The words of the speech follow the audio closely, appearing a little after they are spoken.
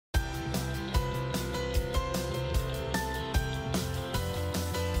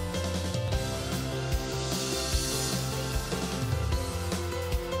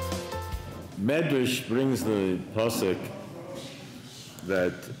Medrash brings the pasuk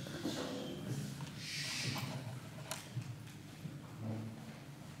that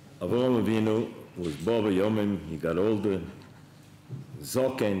Avraham Avinu was Baba Yomim, he got older,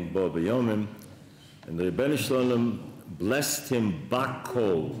 Zoken Baba Yomim, and the Rebbeinu Shalom blessed him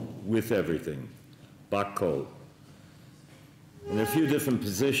Bakol with everything, Bakol. In a few different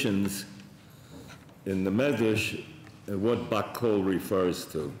positions in the Medrash, what Bakol refers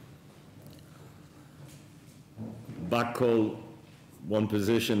to. Bakol, one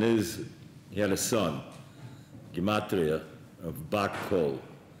position is he had a son, Gematria of Bakol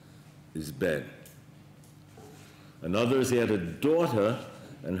is Ben. Another is he had a daughter,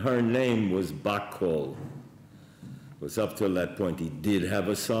 and her name was Bakol. It was up till that point he did have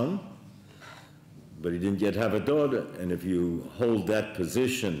a son, but he didn't yet have a daughter. And if you hold that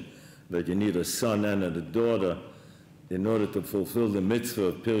position, that you need a son and a daughter in order to fulfill the mitzvah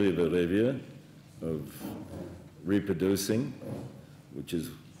of Piri V'Revia, of reproducing, which is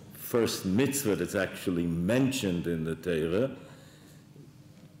first mitzvah that's actually mentioned in the Torah,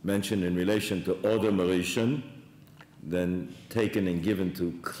 mentioned in relation to Odom Rishon, then taken and given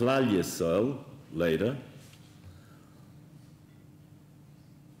to Klal Yisrael later.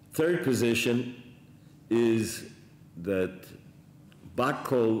 Third position is that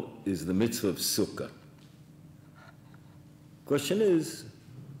Bakol is the mitzvah of Sukkah. Question is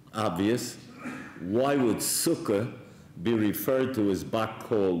obvious. Why would Sukkah be referred to as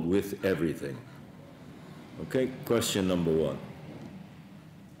Bakol with everything? Okay, question number one.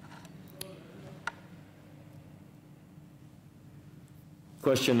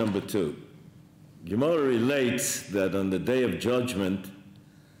 Question number two. Gemara relates that on the day of judgment,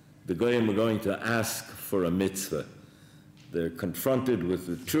 the Goyim are going to ask for a mitzvah. They're confronted with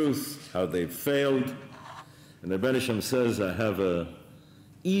the truth, how they've failed, and the Rebbeinu Shalom says, I have a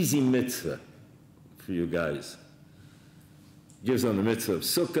easy mitzvah for you guys. Gives them the mitzvah of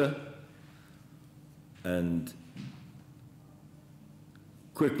Sukkah, and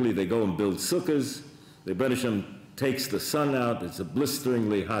quickly they go and build sukkahs. The Rebbeinu Shalom takes the sun out. It's a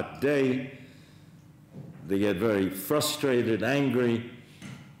blisteringly hot day. They get very frustrated, angry.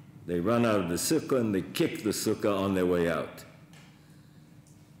 They run out of the sukkah and they kick the sukkah on their way out.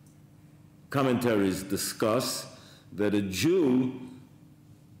 Commentaries discuss that a Jew,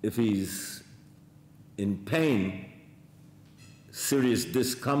 if he's in pain, serious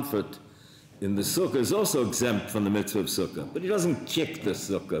discomfort in the sukkah, is also exempt from the mitzvah of sukkah, but he doesn't kick the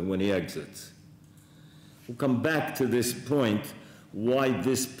sukkah when he exits. We'll come back to this point, why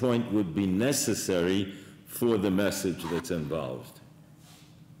this point would be necessary for the message that's involved.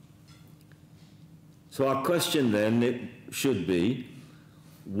 So our question then it should be,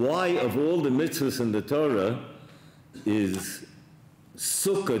 why of all the mitzvahs in the Torah is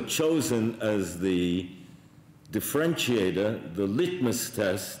Sukkah chosen as the differentiator, the litmus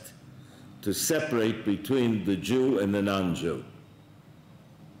test to separate between the Jew and the non-Jew?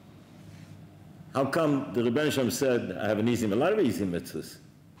 How come the Rebbeinu Shalom said, I have a lot of easy mitzvahs.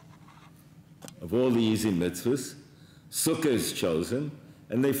 Of all the easy mitzvahs, Sukkah is chosen,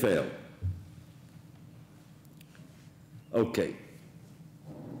 and they fail. Okay,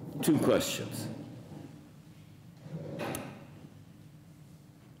 two questions.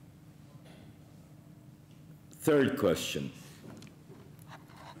 Third question.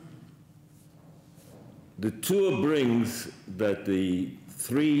 The Torah brings that the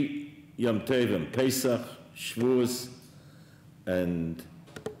three Yom Tovim, Pesach, Shavuos, and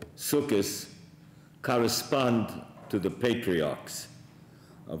Sukkot correspond to the patriarchs.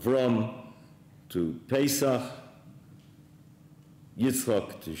 Avram to Pesach,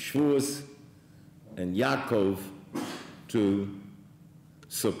 Yitzchak to Shavuos, and Yaakov to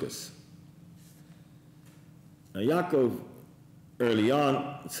Sukkot. Now Yaakov, early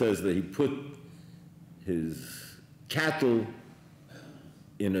on, says that he put his cattle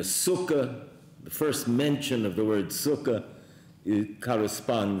in a sukkah. The first mention of the word sukkah, it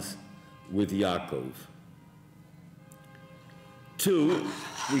corresponds with Yaakov. Two,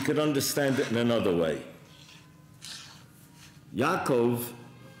 we could understand it in another way. Yaakov,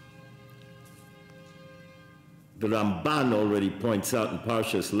 the Ramban already points out in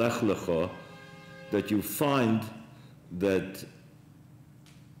Parshas Lech Lecha that you find that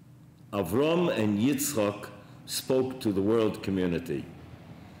Avram and Yitzchak spoke to the world community.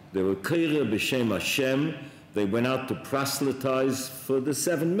 They were Keira b'Shem Hashem. They went out to proselytize for the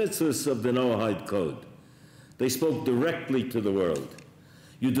 7 mitzvahs of the Noahide Code. They spoke directly to the world.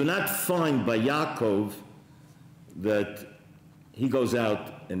 You do not find by Yaakov that he goes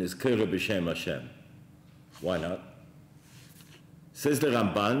out and is Keira b'Shem Hashem. Why not? Says the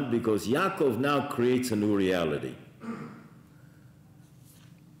Ramban, because Yaakov now creates a new reality.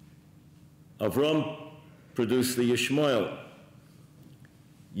 Avram produced the Yishmael,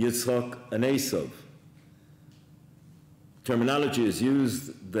 Yitzchak and Esav. Terminology is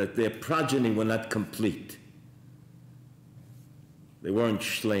used that their progeny were not complete. They weren't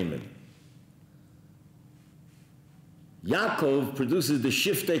shleimin. Yaakov produces the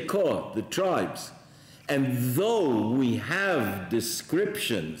Shiftei Kor, the tribes. And though we have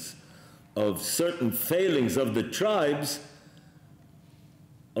descriptions of certain failings of the tribes,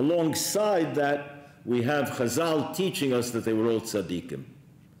 alongside that, we have Chazal teaching us that they were all tzaddikim.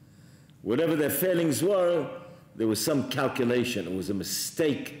 Whatever their failings were, there was some calculation. It was a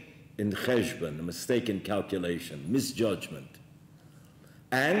mistake in cheshbon, a mistake in calculation, misjudgment.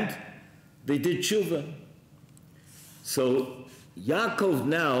 And they did tshuva. So Yaakov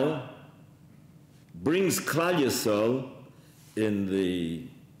now brings Klal Yisrael in the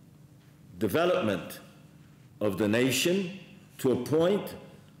development of the nation to a point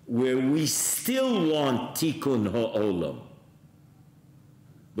where we still want tikkun ha'olam.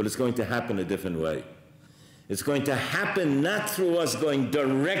 But it's going to happen a different way. It's going to happen not through us going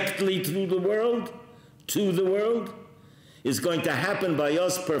directly through the world, to the world. It's going to happen by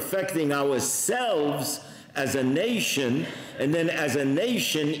us perfecting ourselves as a nation, and then as a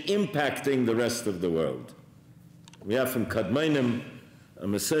nation impacting the rest of the world. We have from Kadmainim, a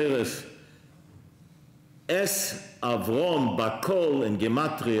Meseres, Es Avrom Bakol in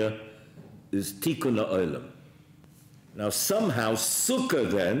Gematria is Tikkun Ha'olam. Now somehow,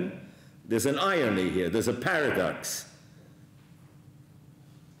 Sukkah then, there's an irony here, there's a paradox.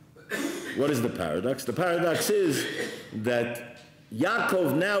 What is the paradox? The paradox is that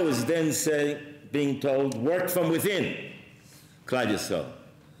Yaakov now is then being told, work from within, Klal Yisrael.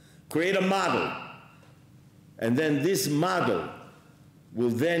 Create a model. And then this model will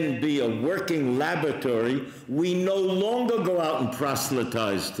then be a working laboratory. We no longer go out and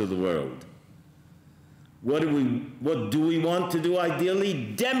proselytize to the world. What do we want to do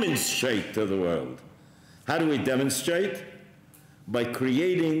ideally? Demonstrate to the world. How do we demonstrate? By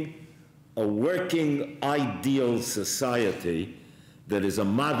creating a working ideal society that is a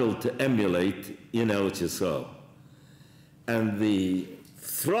model to emulate in Eretz Yisrael. And the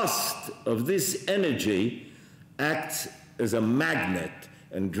thrust of this energy acts as a magnet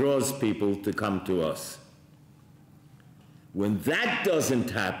and draws people to come to us. When that doesn't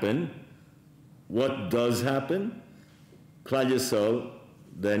happen, what does happen? Klal Yisrael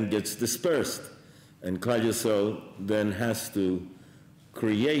then gets dispersed, and Klal Yisrael then has to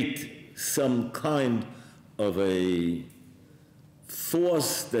create some kind of a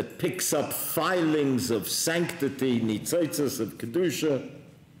force that picks up filings of sanctity, nitzotzos of kedusha,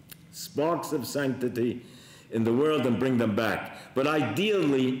 sparks of sanctity in the world, and bring them back. But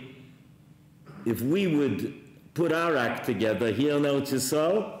ideally, if we would put our act together here in Eretz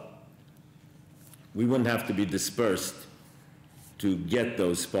Yisrael, we wouldn't have to be dispersed to get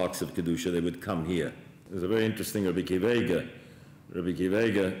those sparks of kedusha. They would come here. There's a very interesting Rabbi Kivega. Rabbi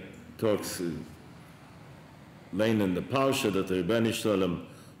Kivega talks laying in the parsha that the Rebbeinu Shalom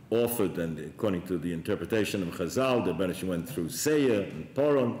offered, and according to the interpretation of Chazal, the Rebbeinu Shalom went through Seir and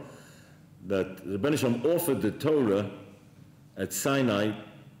Poron, that the Rebbeinu Shalom offered the Torah at Sinai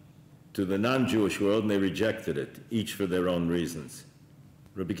to the non-Jewish world, and they rejected it, each for their own reasons.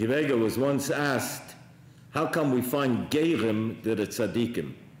 Rabbi Kivega was once asked, how come we find Gerim that are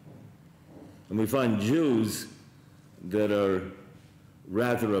tzaddikim, and we find Jews that are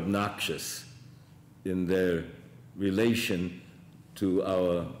rather obnoxious in their relation to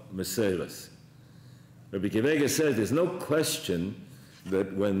our Meseres? Rabbi Kivega said there's no question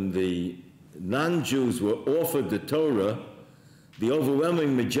that when the non-Jews were offered the Torah, the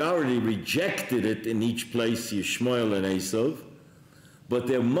overwhelming majority rejected it in each place, Yishmael and Esav, but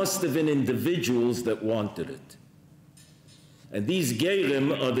there must have been individuals that wanted it. And these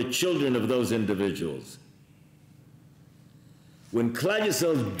Gerim are the children of those individuals. When Klal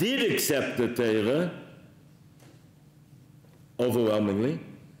Yisrael did accept the Torah, overwhelmingly,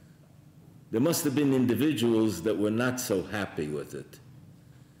 there must have been individuals that were not so happy with it.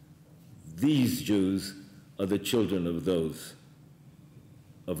 These Jews are the children of those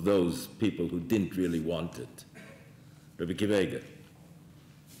people who didn't really want it. Rabbi Kivega.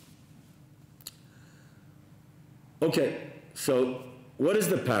 Okay, so what is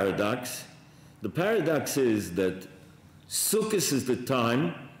the paradox? The paradox is that Sukkot is the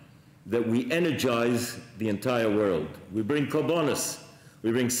time that we energize the entire world. We bring korbanos,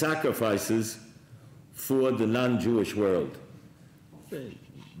 we bring sacrifices for the non-Jewish world.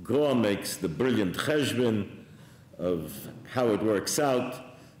 Groa makes the brilliant cheshbon, of how it works out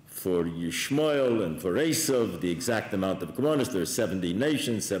for Yishmael and for Esav, the exact amount of Kabbonis. There are 70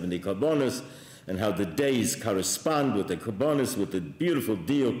 nations, 70 Kabbonis, and how the days correspond with the Kabbonis, with the beautiful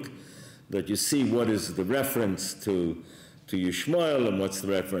diuk that you see what is the reference to Yishmael and what's the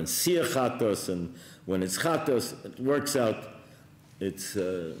reference Sia Chatos, and when it's Chatos, it works out. It's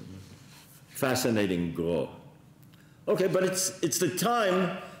fascinating grow. Okay, but it's the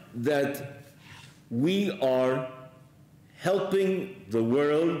time that we are helping the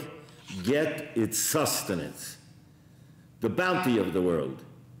world get its sustenance. The bounty of the world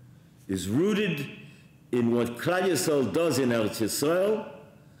is rooted in what Klal Yisrael does in Eretz Yisrael,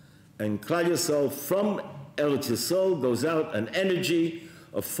 and Klal Yisrael from Eretz Yisrael goes out an energy,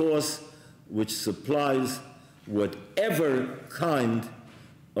 a force which supplies whatever kind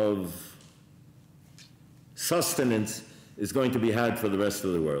of sustenance is going to be had for the rest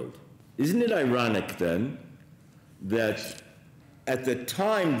of the world. Isn't it ironic then that at the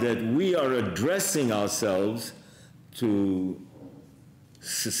time that we are addressing ourselves to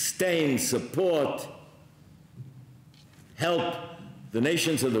sustain, support, help the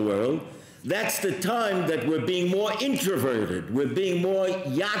nations of the world, that's the time that we're being more introverted, we're being more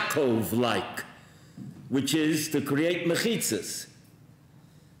Yaakov-like, which is to create mechitzas.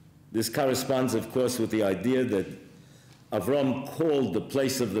 This corresponds, of course, with the idea that Avram called the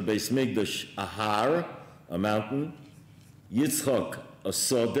place of the Beis Mikdash a har, a mountain, Yitzchak a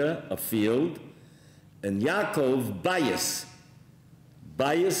soda, a field, and Yaakov bayis.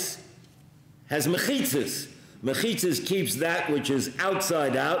 Bayis has mechitzas. Mechitzas keeps that which is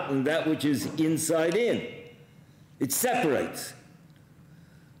outside out and that which is inside in. It separates.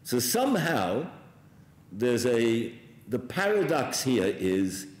 So somehow there's the paradox here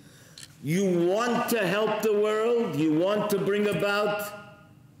is you want to help the world, you want to bring about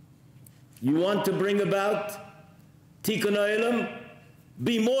Tikkun Olam,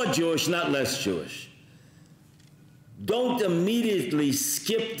 be more Jewish, not less Jewish. Don't immediately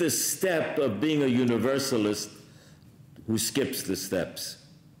skip the step of being a universalist who skips the steps.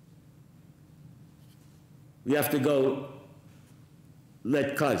 We have to go,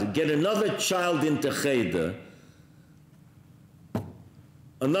 get another child into Cheder,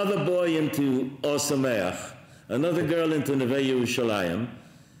 another boy into Osameach, another girl into Nevei Yerushalayim.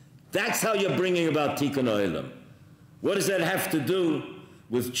 That's how you're bringing about Tikkun Olam. What does that have to do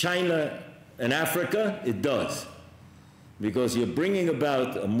with China and Africa? It does. Because you're bringing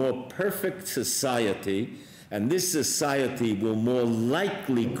about a more perfect society, and this society will more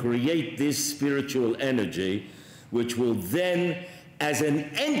likely create this spiritual energy, which will then, as an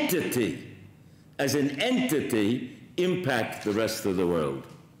entity, impact the rest of the world.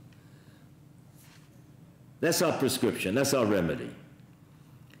 That's our prescription, that's our remedy.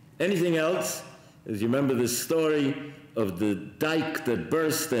 Anything else? As you remember the story of the dike that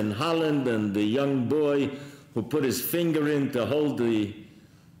burst in Holland and the young boy who put his finger in to hold the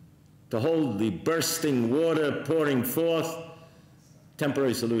bursting water pouring forth,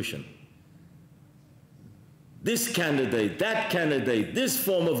 temporary solution. This candidate, that candidate, this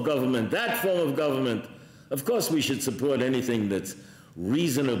form of government, that form of government. Of course we should support anything that's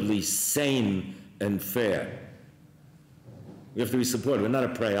reasonably sane and fair. We have to be supported. We're not a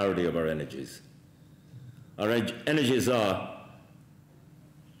priority of our energies. Our energies are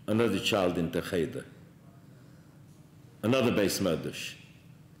another child into Cheder, another Beis Mikdash.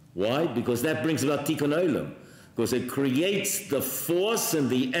 Why? Because that brings about Tikkun Olam. Because it creates the force and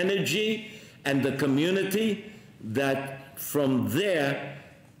the energy and the community that from there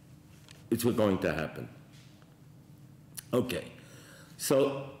it's what's going to happen. Okay.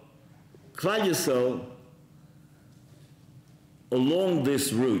 So Klal Yisrael, along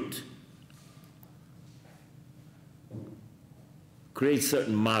this route, creates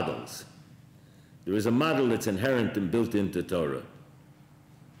certain models. There is a model that's inherent and built into Torah.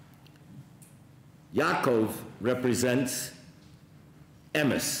 Yaakov represents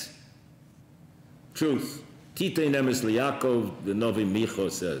emes, truth. Titein emes liYaakov, the Novi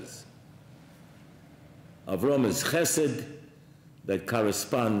Micho says. Avram is chesed, that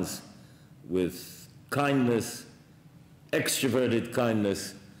corresponds with kindness, extroverted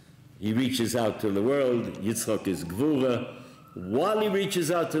kindness. He reaches out to the world. Yitzchak is gvura. While he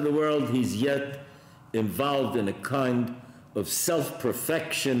reaches out to the world, he's yet involved in a kind of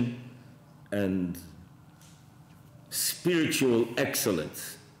self-perfection and spiritual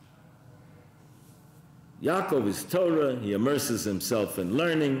excellence. Yaakov is Torah. He immerses himself in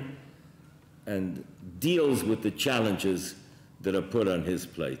learning and deals with the challenges that are put on his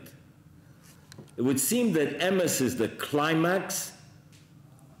plate. It would seem that emes is the climax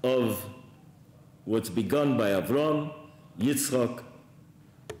of what's begun by Avram, Yitzchak,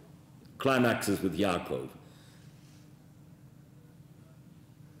 climaxes with Yaakov.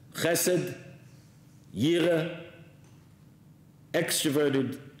 Chesed, Yira,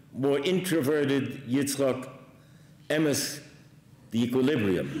 extroverted, more introverted Yitzchak, Emes, the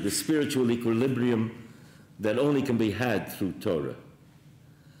equilibrium, the spiritual equilibrium that only can be had through Torah.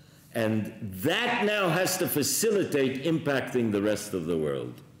 And that now has to facilitate impacting the rest of the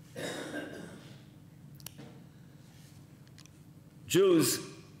world. Jews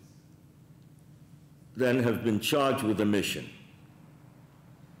then have been charged with a mission.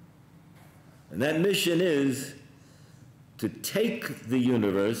 And that mission is to take the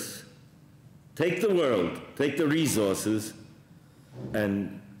universe, take the world, take the resources,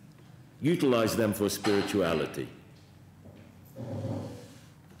 and utilize them for spirituality.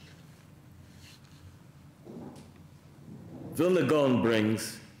 Vilna Gaon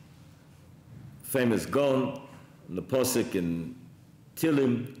brings famous Gaon, the posuk in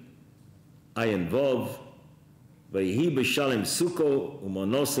Tilim, Ayin Vov, Vayhi b'shalem suko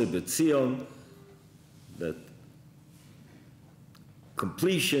umonose b'tzion, that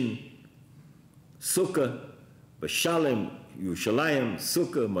completion, sukkah, b'shalem, Yerushalayim,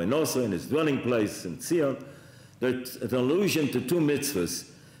 sukkah, monose, in his dwelling place in Tzion. That's an allusion to two mitzvahs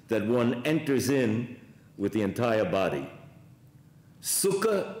that one enters in with the entire body.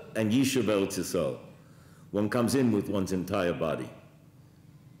 Sukkah and Yishuv Eretz Yisrael. One comes in with one's entire body.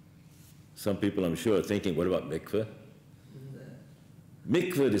 Some people, I'm sure, are thinking, what about mikveh?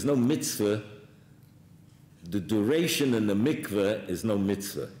 Mikveh, there's no mitzvah. The duration in the mikveh is no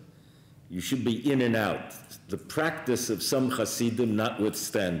mitzvah. You should be in and out. The practice of some Hasidim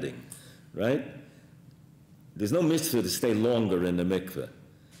notwithstanding, right? There's no mitzvah to stay longer in the mikveh.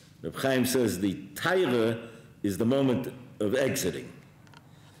 Reb Chaim says the Torah is the moment of exiting.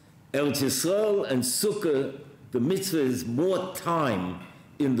 Eretz Yisrael and Sukkah, the mitzvah is more time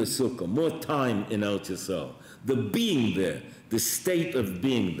in the Sukkah, more time in Eretz Yisrael. The being there, the state of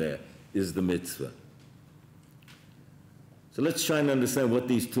being there is the mitzvah. So let's try and understand what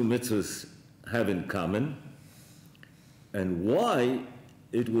these two mitzvahs have in common and why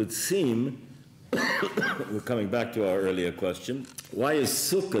it would seem, we're coming back to our earlier question, why is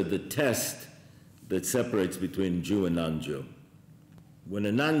Sukkah the test that separates between Jew and non-Jew? When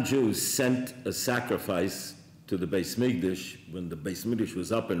a non-Jew sent a sacrifice to the Beis Mikdash, when the Beis Mikdash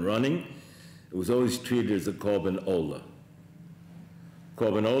was up and running, it was always treated as a korban olah.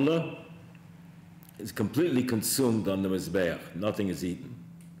 Korban olah is completely consumed on the Mizbeach. Nothing is eaten.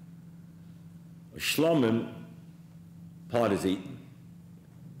 A shlomim, part is eaten.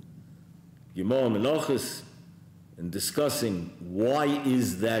 Gemara Menachos, in discussing why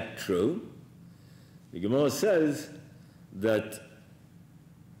is that true, the Gemara says that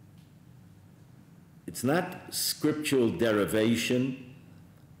it's not scriptural derivation,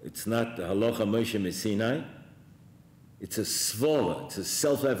 it's not the halacha Moshe Messinai, it's a svara, it's a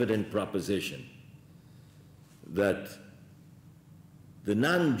self-evident proposition that the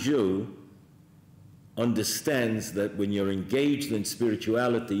non-Jew understands that when you're engaged in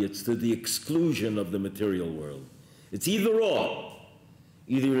spirituality, it's to the exclusion of the material world. It's either or.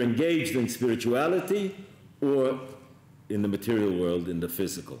 Either you're engaged in spirituality or in the material world, in the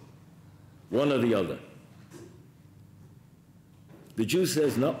physical. One or the other. The Jew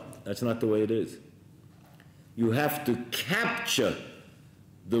says, no, that's not the way it is. You have to capture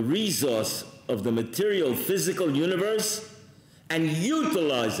the resource of the material physical universe and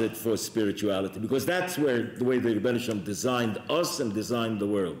utilize it for spirituality, because that's where the way the Rebbe Shem designed us and designed the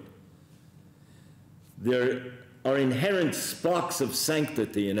world. There are inherent sparks of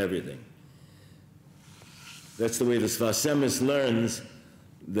sanctity in everything. That's the way the Sfas Emes learns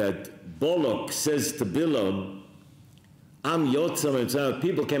that Bolok says to Bilam, Am Yotza Mitzrayim,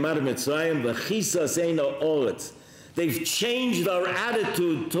 people came out of Mitzrayim, v'chisas eino oretz. They've changed our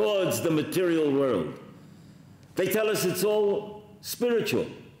attitude towards the material world. They tell us it's all spiritual.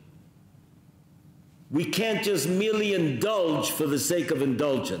 We can't just merely indulge for the sake of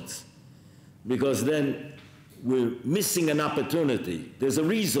indulgence, because then we're missing an opportunity. There's a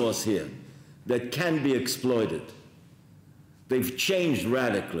resource here that can be exploited. They've changed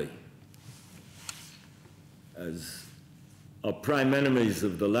radically. As our prime enemies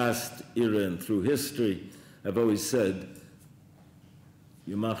of the last era and through history have always said,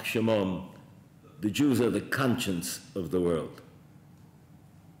 Yimach Shemom, the Jews are the conscience of the world.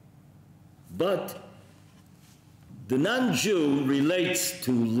 But the non-Jew relates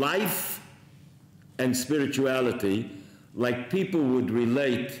to life and spirituality like people would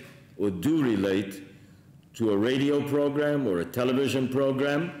relate or do relate to a radio program or a television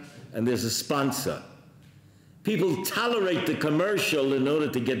program and there's a sponsor. People tolerate the commercial in order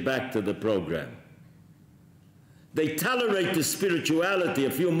to get back to the program. They tolerate the spirituality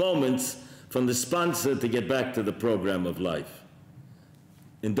a few moments from the sponsor to get back to the program of life.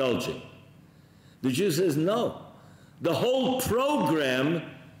 Indulging. The Jew says, no. The whole program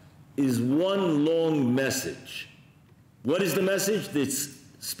is one long message. What is the message? It's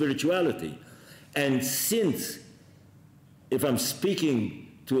spirituality. And since, if I'm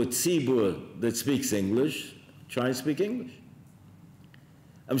speaking to a tzibur that speaks English, try and speak English.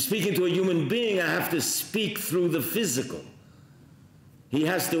 I'm speaking to a human being, I have to speak through the physical. He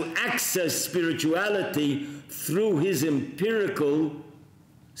has to access spirituality through his empirical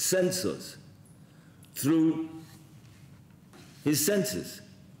senses, through his senses.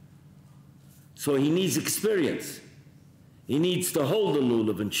 So he needs experience. He needs to hold the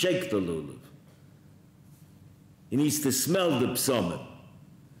lulav and shake the lulav. He needs to smell the psalmim.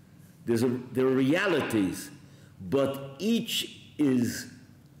 There are realities, but each is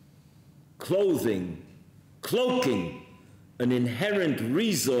cloaking an inherent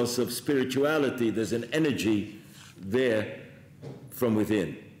resource of spirituality. There's an energy there from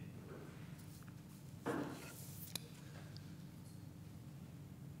within.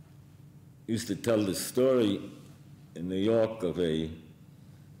 Used to tell the story in New York of a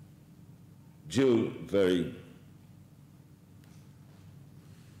Jew, very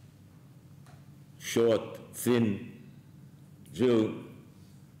short, thin Jew.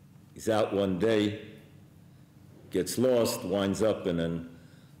 He's out one day, gets lost, winds up in an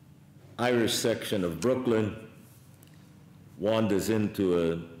Irish section of Brooklyn, wanders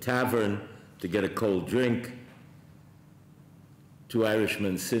into a tavern to get a cold drink. Two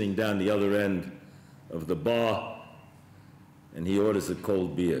Irishmen sitting down the other end of the bar, and he orders a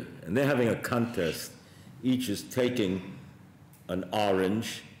cold beer. And they're having a contest. Each is taking an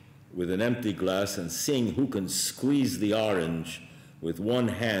orange with an empty glass and seeing who can squeeze the orange with one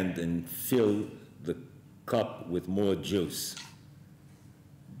hand and fill the cup with more juice.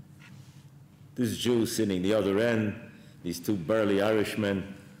 This Jew sitting the other end, these two burly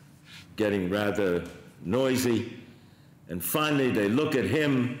Irishmen getting rather noisy, and finally they look at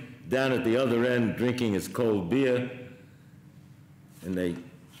him down at the other end drinking his cold beer, and they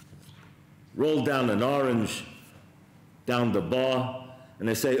roll down an orange down the bar, and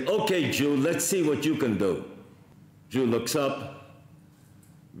they say, okay, Jew, let's see what you can do. Jew looks up,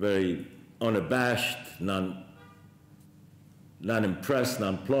 very unabashed, non-impressed,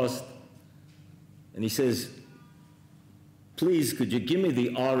 nonplussed, and he says, please, could you give me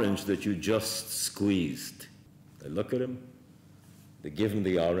the orange that you just squeezed? They look at him, they give him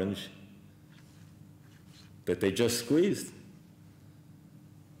the orange that they just squeezed.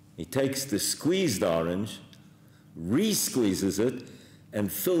 He takes the squeezed orange, re-squeezes it,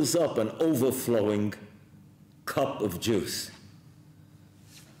 and fills up an overflowing cup of juice.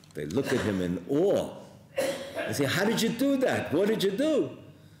 They look at him in awe. They say, how did you do that? What did you do?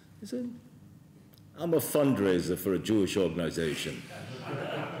 He said, I'm a fundraiser for a Jewish organization.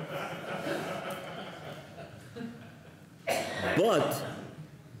 But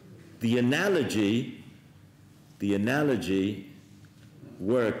the analogy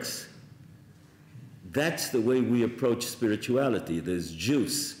works. That's the way we approach spirituality. There's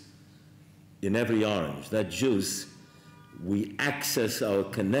juice in every orange. That juice, we access our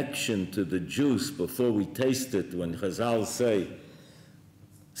connection to the juice before we taste it. When Chazal say,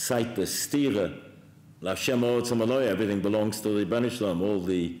 Seit the stira, L'Hashem Otzam Aloy, everything belongs to the Rebbeinu Shalom, all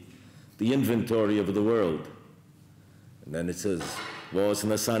the inventory of the world. And then it says, was in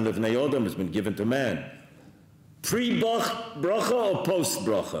the son of Neodam has been given to man. Pre-bracha or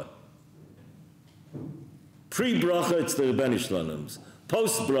post-bracha? Pre-bracha, it's the Rebbeinu Shalom's.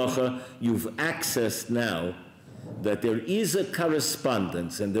 Post-bracha, you've accessed now that there is a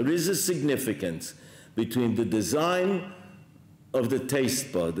correspondence and there is a significance between the design of the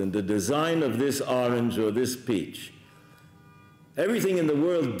taste bud and the design of this orange or this peach. Everything in the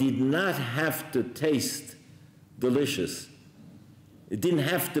world did not have to taste delicious. It didn't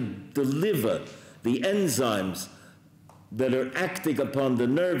have to deliver the enzymes that are acting upon the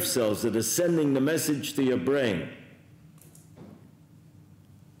nerve cells that are sending the message to your brain.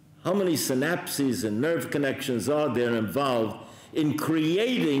 How many synapses and nerve connections are there involved in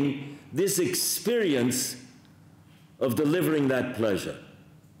creating this experience of delivering that pleasure?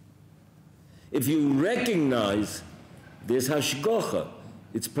 If you recognize there's hashgocha,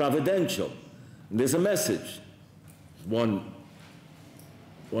 it's providential, and there's a message. One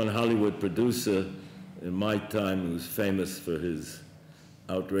Hollywood producer in my time who was famous for his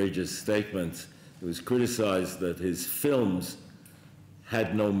outrageous statements, he was criticized that his films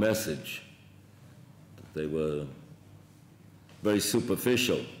had no message. They were very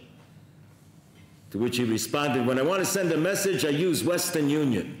superficial. To which he responded, when I want to send a message, I use Western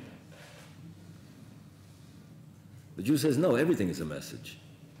Union. The Jew says, no, everything is a message.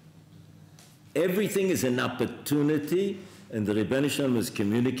 Everything is an opportunity, and the Rebbeinu Shalom is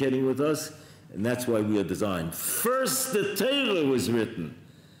communicating with us, and that's why we are designed. First, the Torah was written,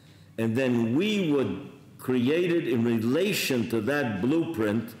 and then we were created in relation to that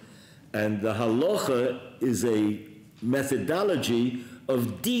blueprint, and the halacha is a methodology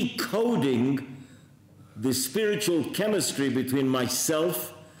of decoding the spiritual chemistry between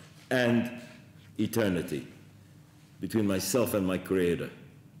myself and eternity, between myself and my Creator,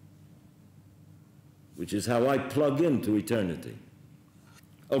 which is how I plug into eternity.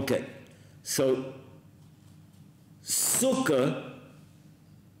 Okay, so Sukkah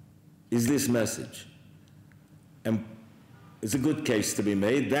is this message. And it's a good case to be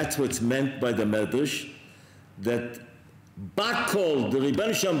made. That's what's meant by the Medrash, that Bakol, the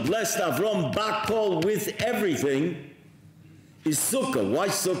Rebbeinu Shalom blessed Avram Bakol with everything, is Sukkah. Why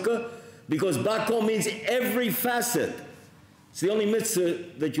Sukkah? Because Bakol means every facet. It's the only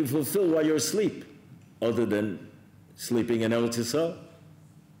mitzvah that you fulfill while you're asleep, other than sleeping in Eretz Yisrael.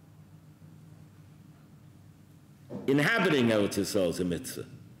 Inhabiting Eretz Yisrael is a mitzvah,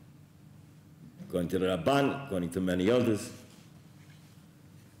 according to the Rabban, according to many others.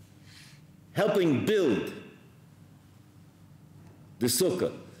 Helping build the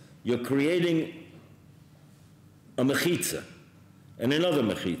sukkah, you're creating a mechitza and another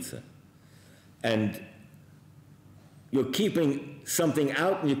mechitza, and you're keeping something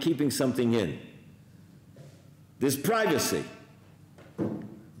out and you're keeping something in. There's privacy,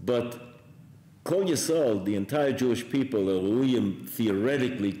 but Kol Yisrael, the entire Jewish people, the Ru'im,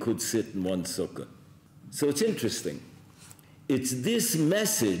 theoretically could sit in one sukkah. So it's interesting. It's this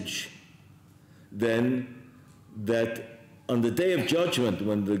message, then, that on the day of judgment,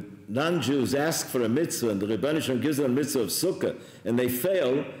 when the non-Jews ask for a mitzvah and the Rebbeinu Shalom gives them a mitzvah of sukkah, and they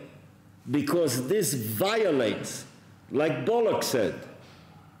fail because this violates, like Bollock said,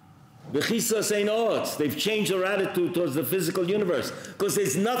 they've changed their attitude towards the physical universe because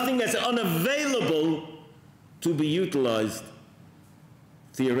there's nothing that's unavailable to be utilized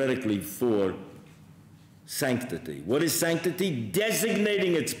theoretically for sanctity. What is sanctity?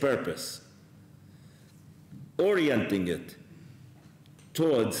 Designating its purpose, orienting it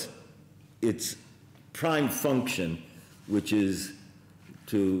towards its prime function, which is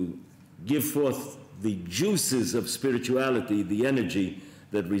to give forth the juices of spirituality, the energy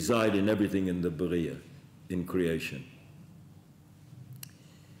that reside in everything in the Beriah, in creation.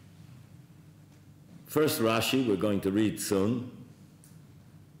 First Rashi, we're going to read soon,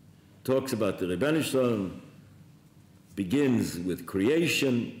 talks about the Rebbeinu Shalom, begins with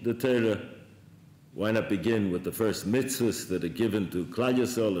creation, the Torah. Why not begin with the first mitzvahs that are given to Klal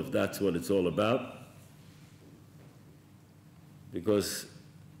Yisrael, if that's what it's all about? Because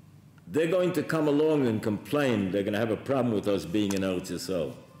they're going to come along and complain. They're going to have a problem with us being in Eretz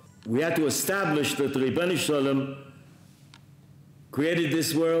Yisrael. We had to establish that the Rebbeinu Shalom created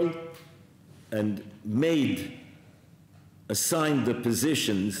this world and assigned the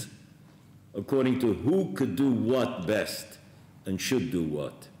positions according to who could do what best and should do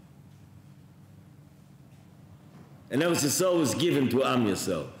what. And Eretz Yisrael was given to Am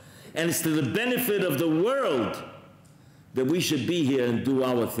Yisrael. And it's to the benefit of the world that we should be here and do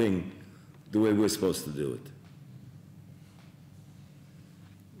our thing the way we're supposed to do it.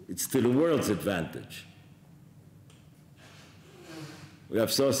 It's to the world's advantage. We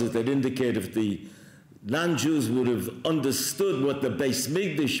have sources that indicate if the non-Jews would have understood what the Beis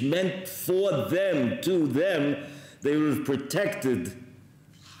Mikdash meant for them, to them, they would have protected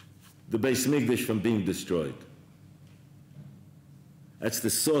the Beis Mikdash from being destroyed. That's the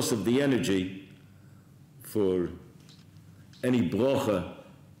source of the energy for any brocha,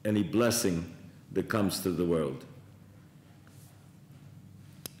 any blessing that comes to the world.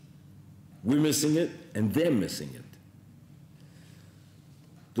 We're missing it, and they're missing it.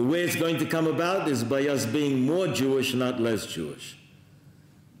 The way it's going to come about is by us being more Jewish, not less Jewish.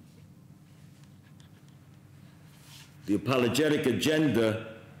 The apologetic agenda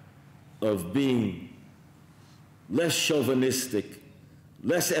of being less chauvinistic,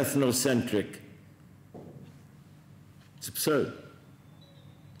 less ethnocentric, it's absurd.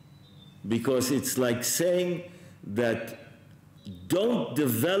 Because it's like saying that don't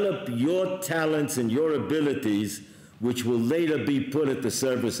develop your talents and your abilities which will later be put at the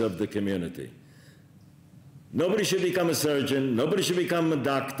service of the community. Nobody should become a surgeon. Nobody should become a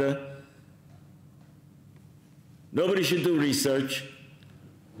doctor. Nobody should do research.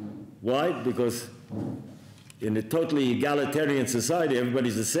 Why? Because in a totally egalitarian society,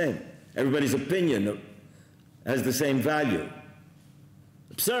 everybody's the same. Everybody's opinion has the same value.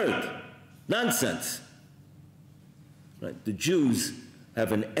 Absurd. Nonsense. Right? The Jews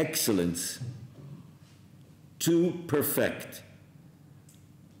have an excellence to perfect,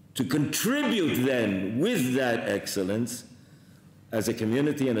 to contribute then with that excellence as a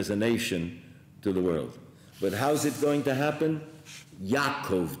community and as a nation to the world. But how's it going to happen?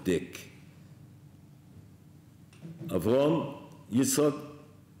 Yaakov Dick. Avram, Yitzchak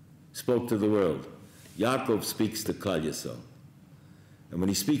spoke to the world. Yaakov speaks to Klal Yisrael. And when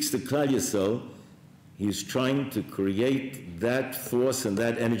he speaks to Klal Yisrael, he's trying to create that force and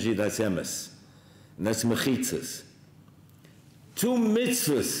that energy that's emes. And that's mechitzas. Two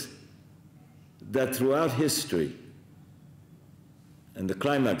mitzvahs that throughout history, and the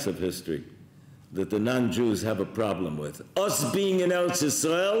climax of history, that the non-Jews have a problem with. Us being in Eretz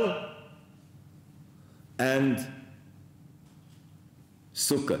Yisrael and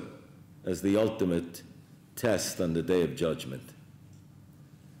Sukkah as the ultimate test on the Day of Judgment.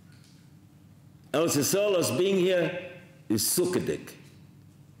 Eretz Yisrael, us being here, is Sukkadik.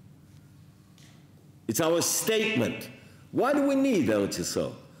 It's our statement. Why do we need Eretz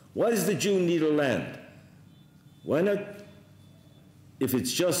Yisrael? Why does the Jew need a land? Why not, if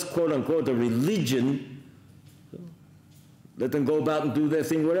it's just quote-unquote a religion, let them go about and do their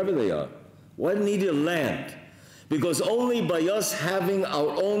thing wherever they are. Why do they need a land? Because only by us having our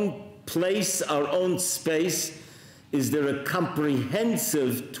own place, our own space, is there a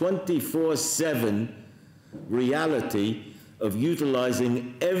comprehensive 24/7 reality of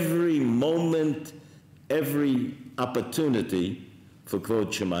utilizing every moment, every opportunity for Kvod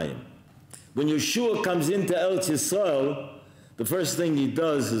Shemayim. When Yeshua comes into Eretz Yisrael, the first thing he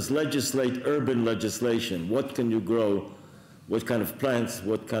does is legislate urban legislation. What can you grow? What kind of plants?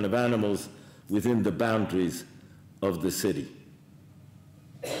 What kind of animals within the boundaries of the city?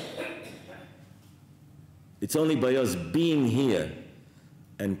 It's only by us being here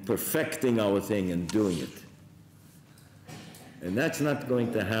and perfecting our thing and doing it. And that's not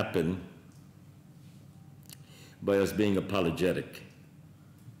going to happen by us being apologetic.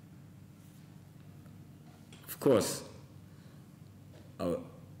 Of course,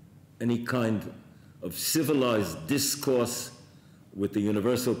 any kind of civilized discourse with the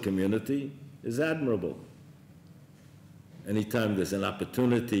universal community is admirable. Anytime there's an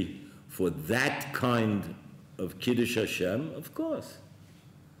opportunity for that kind of Kiddush Hashem, of course,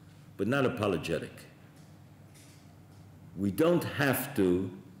 but not apologetic. We don't have to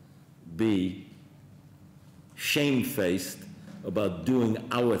be shamefaced about doing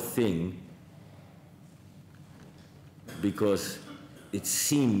our thing because it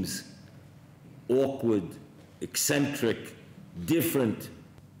seems awkward, eccentric, different.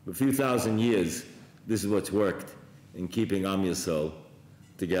 For a few thousand years, this is what's worked in keeping Am Yisrael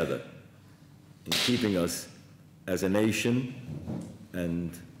together, in keeping us as a nation,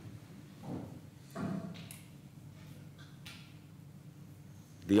 and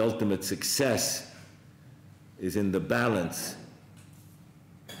the ultimate success is in the balance.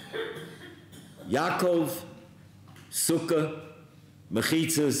 Yaakov, Sukkah,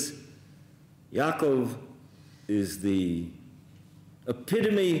 Mechitzas. Yaakov is the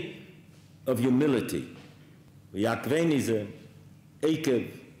epitome of humility. Yaakvein is a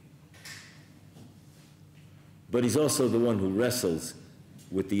Akev, but he's also the one who wrestles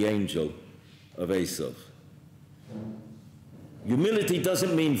with the angel of Esav. Humility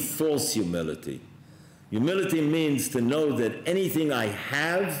doesn't mean false humility. Humility means to know that anything I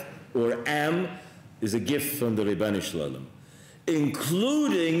have or am is a gift from the Ribbon Shalom,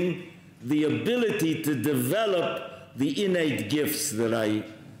 including the ability to develop the innate gifts that I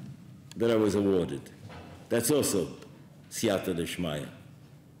was awarded. That's also Siyata Deshmaya.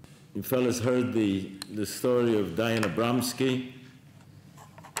 You fellas heard the story of Dayan Abramsky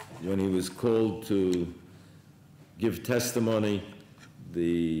when he was called to give testimony.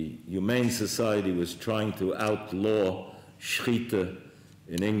 The Humane Society was trying to outlaw shechita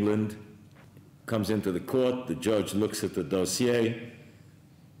in England. Comes into the court, the judge looks at the dossier,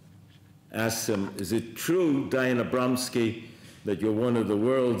 asks him, is it true, Dayan Abramsky, that you're one of the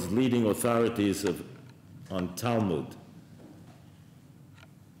world's leading authorities on Talmud?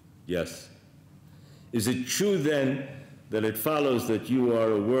 Yes. Is it true then that it follows that you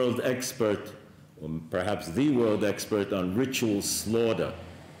are a world expert, or perhaps the world expert, on ritual slaughter?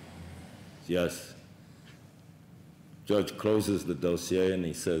 Yes. Judge closes the dossier and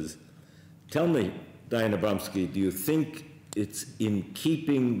he says, tell me, Dayan Abramsky, do you think it's in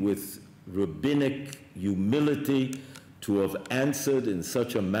keeping with rabbinic humility to have answered in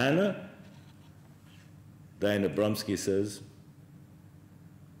such a manner, Diana Bromsky says,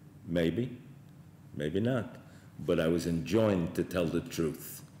 maybe, maybe not. But I was enjoined to tell the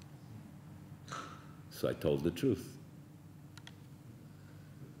truth. So I told the truth.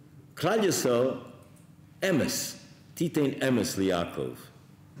 Klal Yisrael, emes, titein emes liYaakov.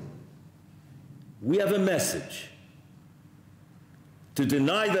 We have a message. To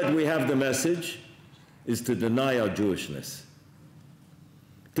deny that we have the message is to deny our Jewishness.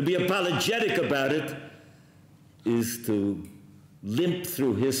 To be apologetic about it is to limp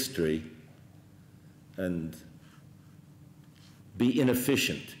through history and be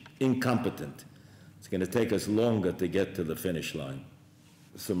inefficient, incompetent. It's going to take us longer to get to the finish line.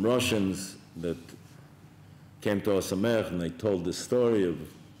 Some Russians that came to Osamer and they told the story of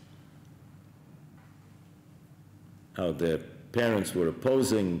how their parents were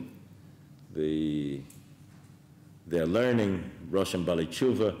opposing their learning, Russian Bali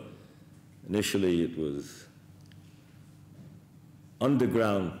Tshuva. Initially it was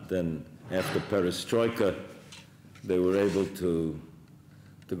underground, then after perestroika they were able to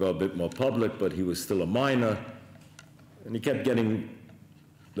go a bit more public, but he was still a minor, and he kept getting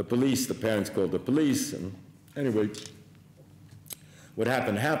the police. The parents called the police, and anyway, what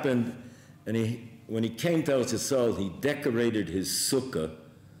happened, and when he came to Eretz Yisrael, he decorated his sukkah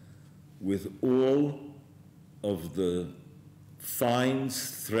with all of the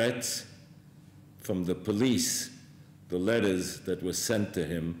fines, threats from the police, the letters that were sent to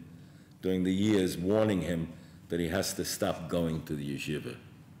him during the years warning him that he has to stop going to the yeshiva.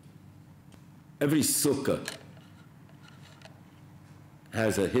 Every sukkah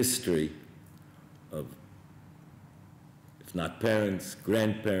has a history of, if not parents,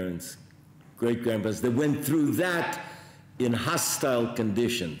 grandparents, great-grandparents, that went through that in hostile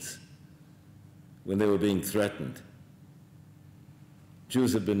conditions when they were being threatened.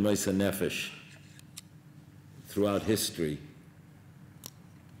 Jews have been meisa nefesh throughout history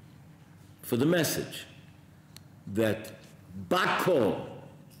for the message that bakol,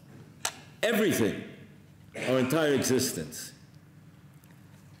 everything, our entire existence.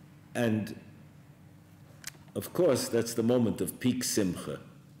 And of course, that's the moment of peak simcha.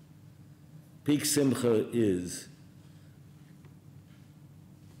 Peak simcha is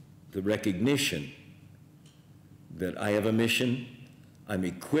the recognition that I have a mission, I'm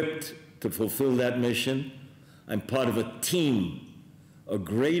equipped to fulfill that mission, I'm part of a team, a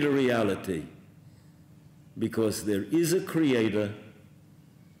greater reality, because there is a creator,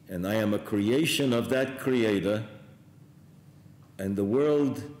 and I am a creation of that creator, and the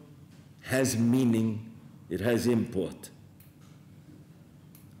world has meaning, it has import.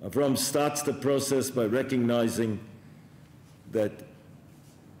 Avram starts the process by recognizing that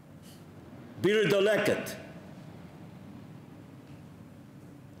bir doleket,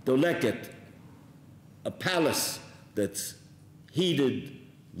 a palace that's heated,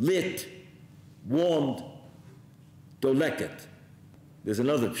 lit, warmed, doleket. There's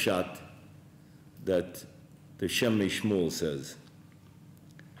another pshat that the Shem Mishmul says.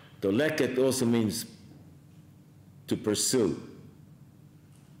 Doleket also means to pursue.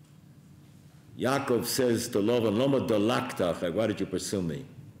 Yaakov says to Lavan, Loma dolaktach, why did you pursue me?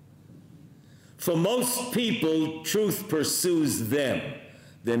 For most people, truth pursues them.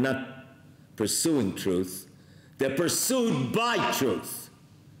 They're not pursuing truth. They're pursued by truth.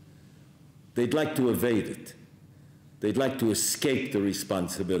 They'd like to evade it. They'd like to escape the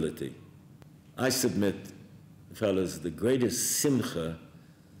responsibility. I submit, fellas, the greatest simcha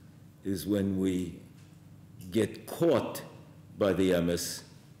is when we get caught by the emes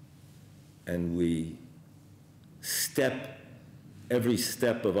and we every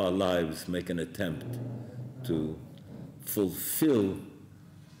step of our lives make an attempt to fulfill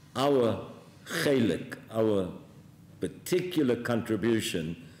our chelik, our particular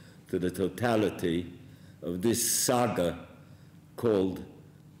contribution to the totality of this saga called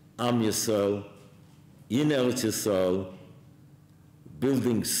Am Yisrael, in Eretz Yisrael,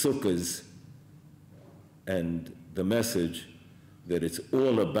 building sukkahs, and the message that it's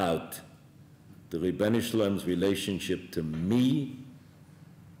all about the Ribono Shel Olam's relationship to me,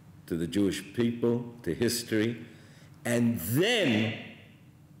 to the Jewish people, to history, and then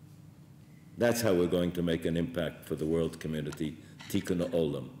that's how we're going to make an impact for the world community, Tikkun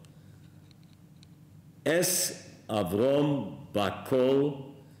Olam. Es Avrom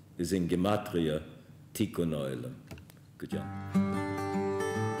Bakol is in Gematria, Tikkun Olam. Good job.